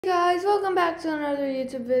Hey guys, welcome back to another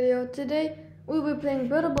YouTube video. Today we'll be playing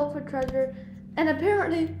Build a Boat for Treasure, and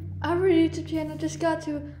apparently our YouTube channel just got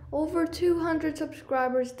to over 200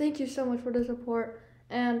 subscribers. Thank you so much for the support,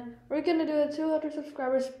 and we're gonna do a 200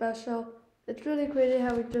 subscribers special. It's really crazy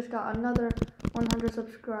how we just got another 100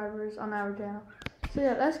 subscribers on our channel. So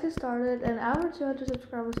yeah, let's get started, and our 200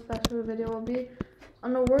 subscribers special video will be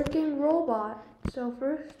on a working robot. So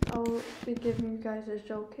first I'll be giving you guys a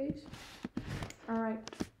showcase. Alright.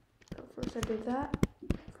 First I did that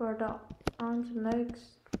for the arms and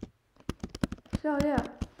legs. So yeah,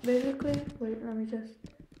 basically, wait, let me just.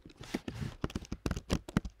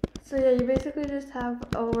 So yeah, you basically just have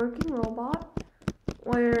a working robot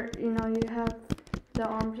where, you have the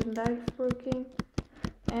arms and legs working.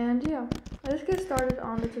 And yeah, let's get started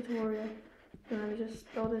on the tutorial. So let me just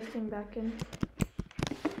throw this thing back in.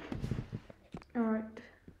 Alright.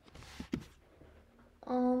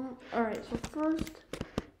 Alright, so first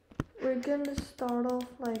we're gonna start off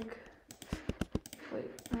like,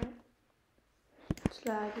 it's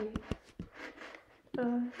laggy.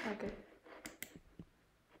 Okay.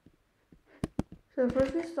 So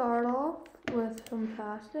first we start off with some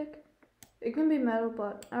plastic. It can be metal,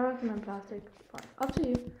 but I recommend plastic. Fine, up to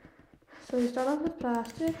you. So you start off with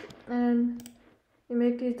plastic, and you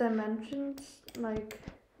make these dimensions like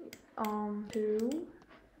 2.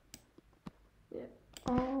 Yeah.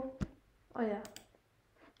 Oh yeah.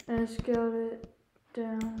 And scale it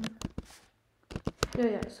down.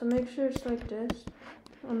 Yeah, so make sure it's like this.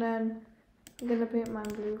 And then I'm gonna paint mine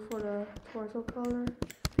blue for the torso color.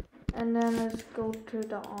 And then let's go to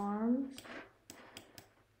the arms.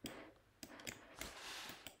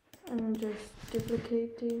 And just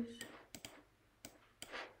duplicate these.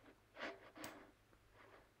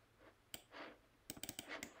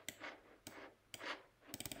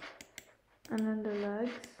 And then the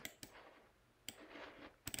legs.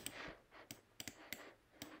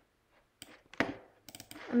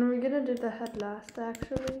 And we're gonna do the head last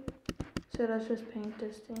actually. So let's just paint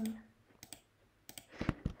this thing.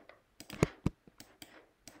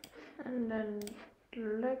 And then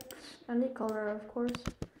legs, any color of course.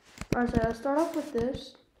 Alright, so let's start off with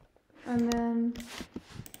this. And then,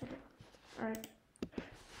 alright.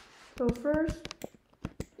 So first,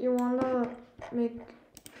 you wanna make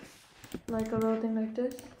like a little thing like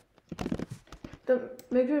this.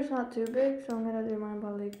 Make sure it's not too big, so I'm gonna do mine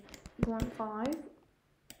about like 0.5.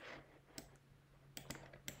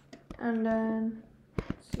 And then,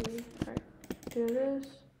 let's see, alright, do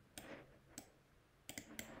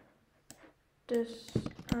this,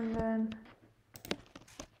 and then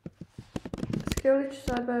scale each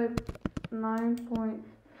side by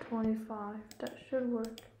 9.25. That should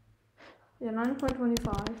work. Yeah,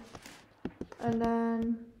 9.25, and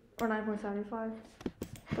then, or 9.75.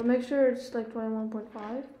 But make sure it's like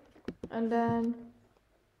 21.5. And then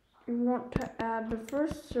you want to add the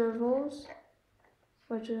first servos,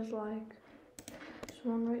 which is like this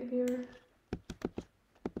one right here.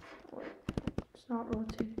 Wait, it's not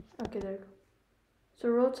rotating. Okay, there you go. So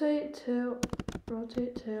rotate, tilt,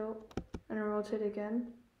 and then rotate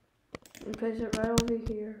again. And place it right over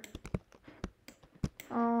here.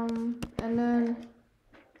 And then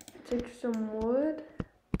take some wood.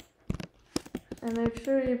 And make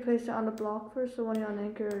sure you place it on the block first so when you're on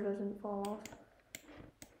anchor it doesn't fall off.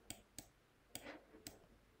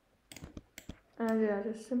 And yeah,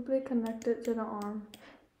 just simply connect it to the arm.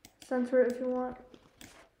 Center it if you want,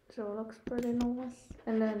 so it looks pretty nice.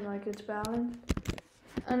 And then like it's balanced.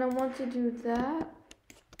 And then once you do that,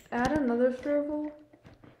 add another servo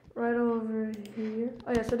right over here.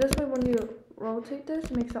 Oh yeah, so this way when you rotate this,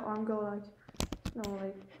 it makes the arm go like,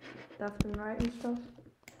 like left and right and stuff.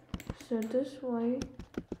 So this way,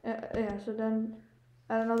 yeah, so then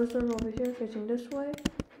add another servo over here facing this way.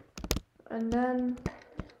 And then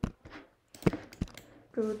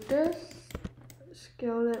do this,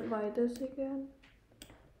 scale it by this again,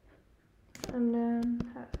 and then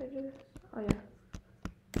how do I do this? Oh yeah,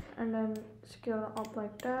 and then scale it up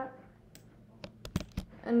like that,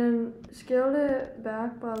 and then scale it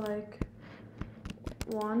back by like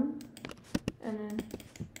 1, and then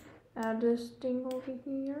add this thing over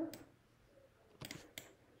here.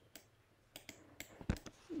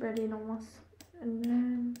 Ready almost, and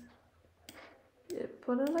then yeah,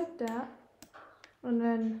 put it like that. And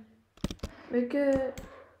then make it,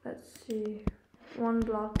 let's see, 1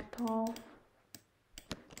 block tall.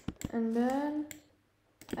 And then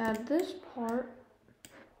add this part.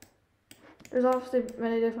 There's obviously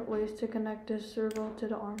many different ways to connect this servo to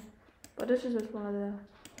the arm, but this is just one of the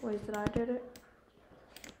ways that I did it.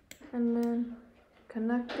 And then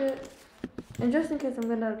connect it And just in case, I'm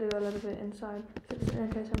gonna do a little bit inside, just in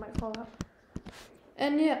case I might fall out.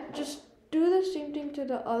 And yeah, just do the same thing to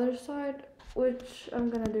the other side, which I'm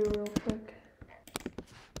gonna do real quick.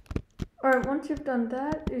 Alright, once you've done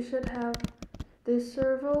that, you should have this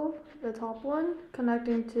servo, the top one,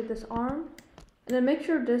 connecting to this arm. And then make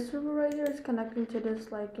sure this servo right here is connecting to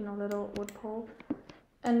this, like, you know, little wood pole.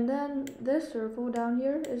 And then this servo down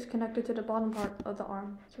here is connected to the bottom part of the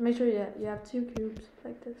arm. So make sure you have 2 cubes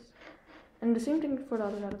like this. And the same thing for the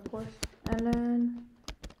other side, of course.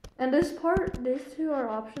 And this part, these 2 are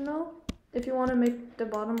optional if you want to make the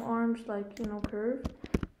bottom arms, like, you know, curved.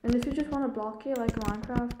 And if you just want to block it like a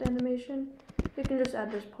Minecraft animation, you can just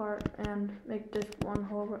add this part and make this one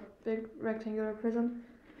whole big rectangular prism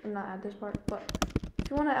and not add this part. But if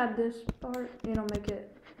you want to add this part, you know, make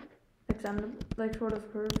it extendable, like sort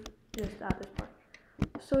of curved, just add this part.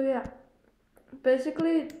 So yeah,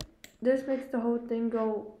 basically this makes the whole thing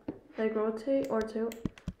go like rotate or tilt,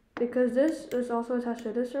 because this is also attached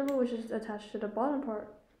to this servo, which is attached to the bottom part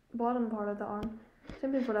of the arm.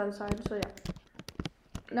 Same thing for the other side. So yeah,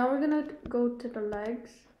 now we're gonna go to the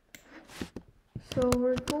legs. So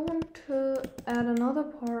we're going to add another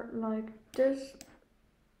part like this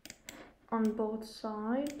on both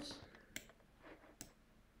sides.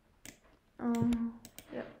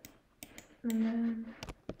 Yep, and then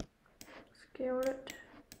scale it.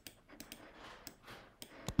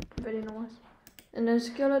 Very nice. And then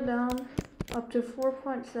scale it down up to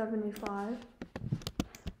 4.75.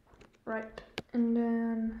 Right, and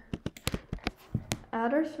then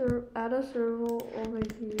add a servo over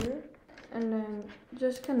here, and then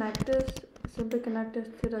just connect this. Simply connect this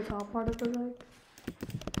to the top part of the leg.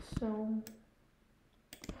 So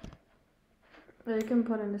you can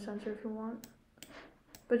put in the sensor if you want,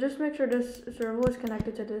 but just make sure this servo is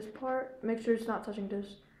connected to this part. Make sure it's not touching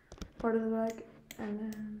this part of the leg,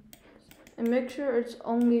 and make sure it's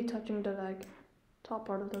only touching the leg, top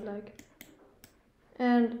part of the leg.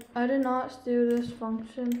 And I did not steal this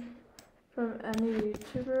function from any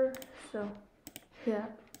YouTuber, so yeah,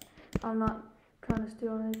 I'm not trying to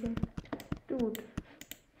steal anything. Dude,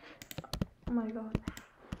 oh my god.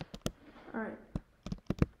 Alright,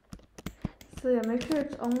 so yeah, make sure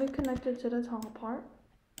it's only connected to the top part,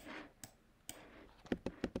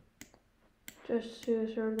 just to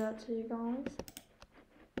assure that to you guys.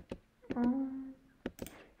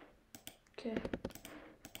 Okay,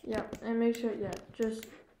 yeah, and make sure, just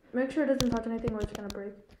make sure it doesn't touch anything or it's gonna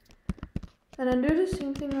break. And then do the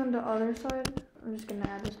same thing on the other side. I'm just gonna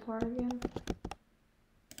add this part again.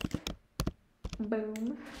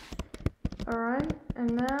 Boom. Alright,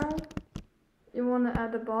 and now you want to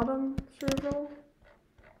add the bottom servo.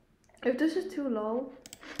 If this is too low,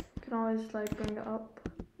 you can always like bring it up.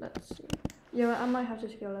 Let's see. Yeah, I might have to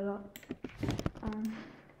scale it up.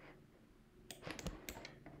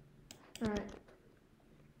 Alright.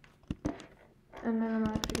 And then I'm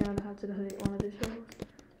actually gonna have to delete one of these servos.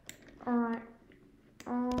 Alright.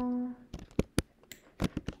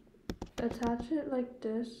 Attach it like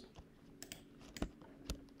this.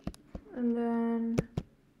 And then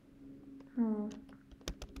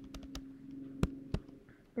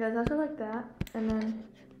yeah, attach it like that, and then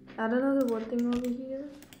add another wood thing over here.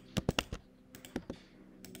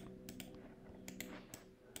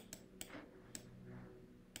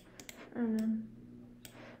 And then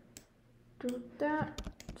do that,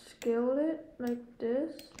 scale it like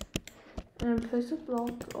this, and then place a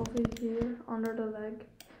block over here under the leg.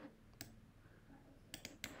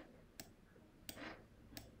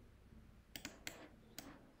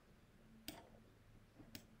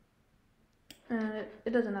 And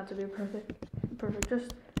it doesn't have to be perfect,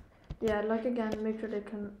 just, yeah, like again, make sure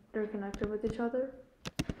they're connected with each other.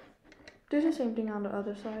 Do the same thing on the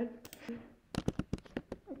other side.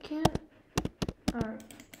 I can't,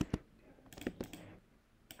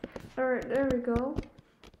 alright, there we go.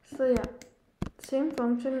 So yeah, same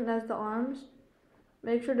function as the arms.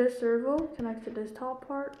 Make sure this servo connects to this top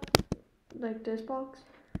part, like this box.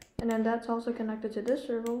 And then that's also connected to this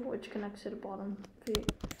servo, which connects to the bottom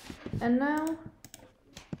feet. And now,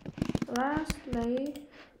 lastly,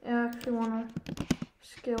 I actually want to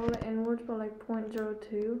scale it inwards by like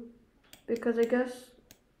 0.02, because I guess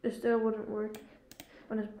it still wouldn't work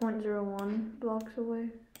when it's 0.01 blocks away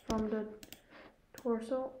from the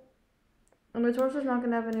torso. And the torso is not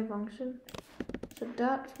going to have any function, so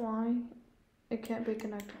that's why it can't be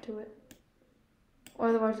connected to it. Or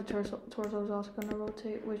otherwise the torso is also going to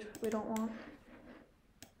rotate, which we don't want.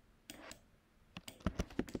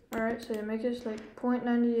 Alright, so you make this like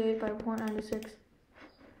 0.98 by 0.96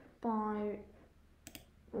 by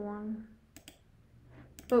 1.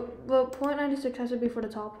 But 0.96 has to be for the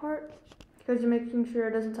top part. because you're making sure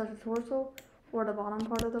it doesn't touch the torso or the bottom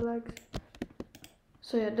part of the legs.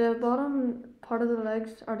 So yeah, the bottom part of the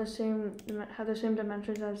legs are the same, have the same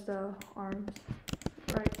dimensions as the arms,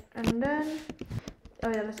 right? And then, oh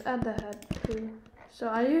yeah, let's add the head too. So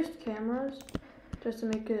I used cameras just to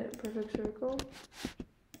make it a perfect circle,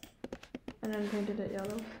 and then painted it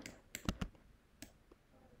yellow.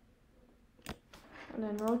 And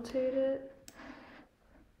then rotate it.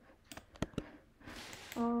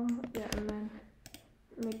 Yeah, and then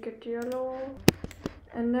make it yellow.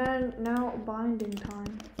 And then now binding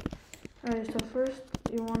time. Alright, so first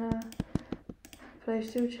you wanna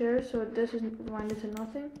place 2 chairs so this is binded to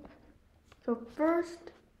nothing. So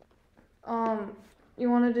first, you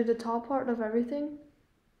wanna do the top part of everything,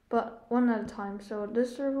 but one at a time. So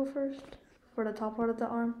this circle first for the top part of the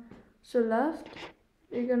arm. So left,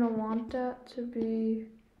 you're gonna want that to be,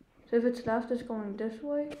 so if it's left, it's going this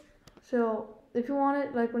way. So if you want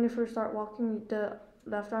it, like when you first start walking, the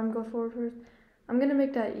left arm goes forward first. I'm gonna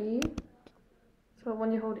make that E. So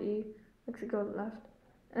when you hold E, makes it go left.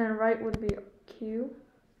 And then right would be Q.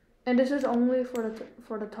 And this is only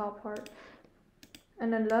for the top part.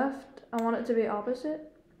 And then left, I want it to be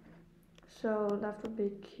opposite. So left would be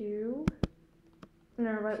Q. And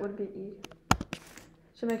then right would be E.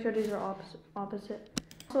 So make sure these are opposite.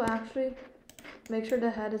 So actually, make sure the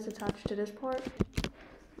head is attached to this part.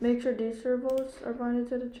 Make sure these servos are binded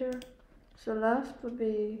to the chair. So left would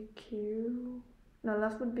be Q. No,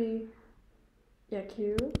 left would be, yeah,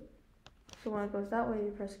 Q. So when it goes that way,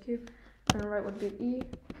 you press Q. And right would be E.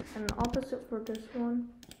 And opposite for this one.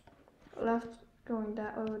 Left going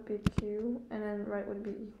that way would be Q. And then right would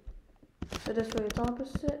be E. So this way it's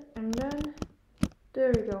opposite. And then,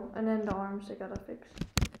 there we go. And then the arms, I gotta fix.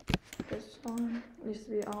 This arm needs to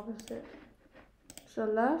be opposite. So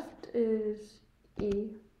left is E.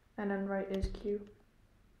 And then right is Q.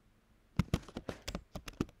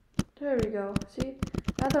 There we go. See?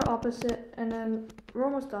 Now they're opposite, and then we're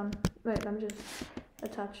almost done. Wait, let me just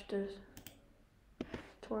attach this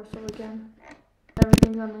torso again.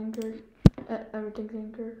 Everything's unanchored. Everything's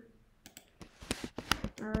anchored.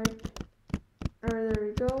 Alright. Alright, there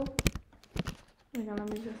we go. Hang on, let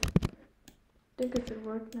me just, I think it should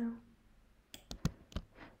work now.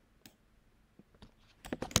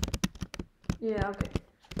 Yeah, okay.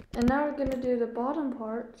 And now we're gonna do the bottom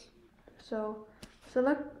parts. So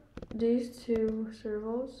select these 2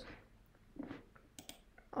 servos.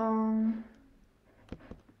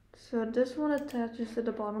 So this one attaches to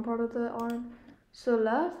the bottom part of the arm. So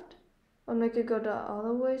left will make it go the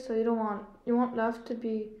other way. So you want left to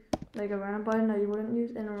be like a random button that you wouldn't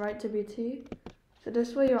use, and right to be T. So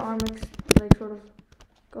this way your arm makes like sort of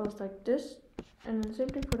goes like this, and then same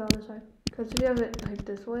thing for the other side. Because if you have it like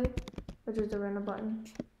this way, which is the random button,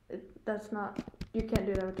 that's not, you can't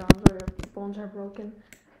do that with the arms, or your bones are broken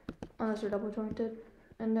unless they're double jointed.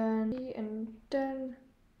 And then E, and then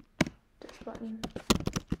this button.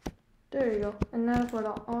 There you go. And now for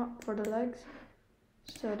the legs.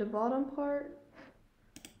 So the bottom part,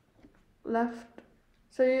 left.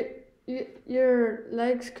 So your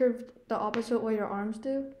legs curve the opposite way your arms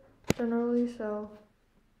do generally. So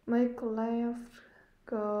make left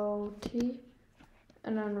go T,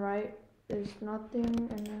 and then right is nothing,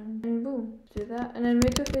 and then boom, do that, and then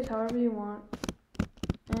make the face however you want.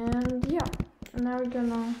 And yeah, and now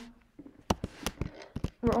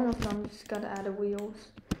we're almost done. We just gotta add the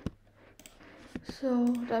wheels. So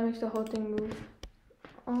that makes the whole thing move.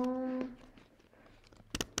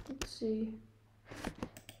 Let's see.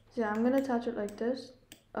 So yeah, I'm gonna attach it like this.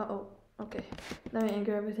 Oh, okay. Let me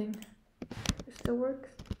anchor everything. It still works.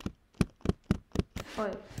 Oh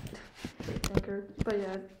wait, it's anchored. But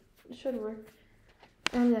yeah, it should work.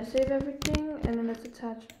 And yeah, save everything, and then let's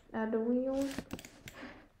add the wheels.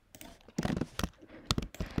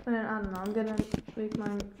 And then, I don't know, I'm gonna make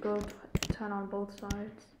mine go 10 on both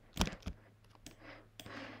sides.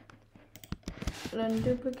 And then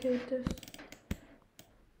duplicate this.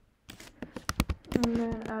 And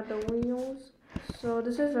then add the wheels. So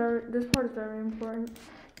this part is very important,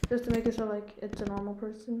 just to make it so like it's a normal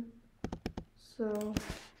person. So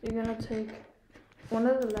you're gonna take one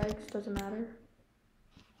of the legs, doesn't matter,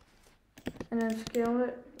 and then scale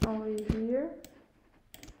it over here.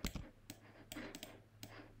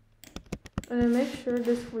 And then make sure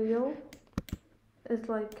this wheel is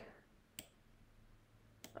like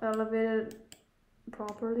elevated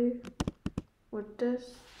properly with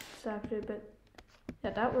this. It's actually a bit,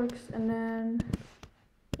 yeah, that works. And then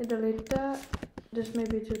you delete that. This may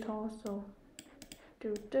be too tall, so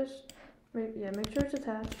do this. Make sure it's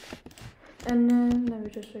attached. And then let me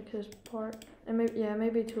just fix this part. And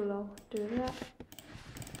maybe too low. Do that.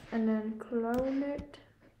 and then clone it,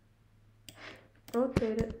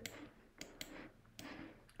 rotate it.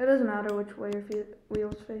 It doesn't matter which way your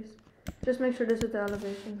wheels face. Just make sure this is the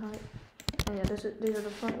elevation height. And yeah, these are the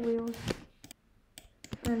front wheels.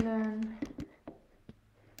 And then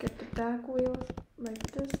get the back wheels like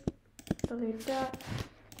this. Delete that.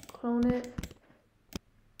 Clone it.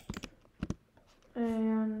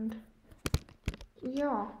 And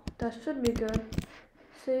yeah, that should be good.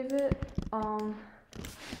 Save it.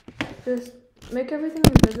 Just make everything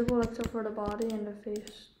invisible except for the body and the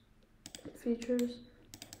face features.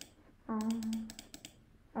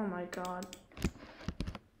 Oh my god.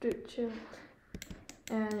 Dude, chill.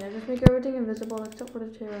 And yeah, just make everything invisible except for the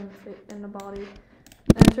chair and the body.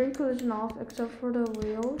 And turn collision off except for the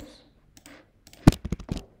wheels.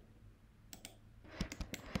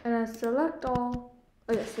 And then select all.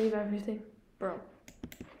 Oh yeah, save everything. Bro.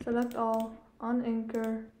 Select all. On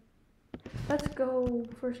anchor. Let's go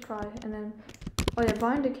first try. And then, oh yeah,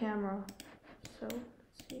 bind the camera. So,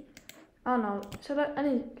 let's see. I don't know. Select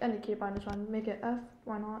any key bind is fine. Make it F.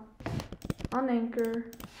 Why not? On anchor.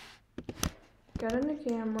 Get in the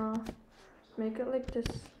camera. Make it like this.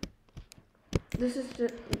 This is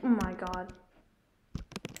just, oh my god.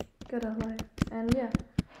 Get a life. And yeah,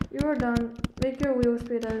 you are done. Make your wheel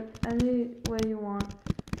speed any way you want.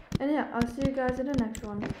 And yeah, I'll see you guys in the next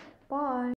one. Bye.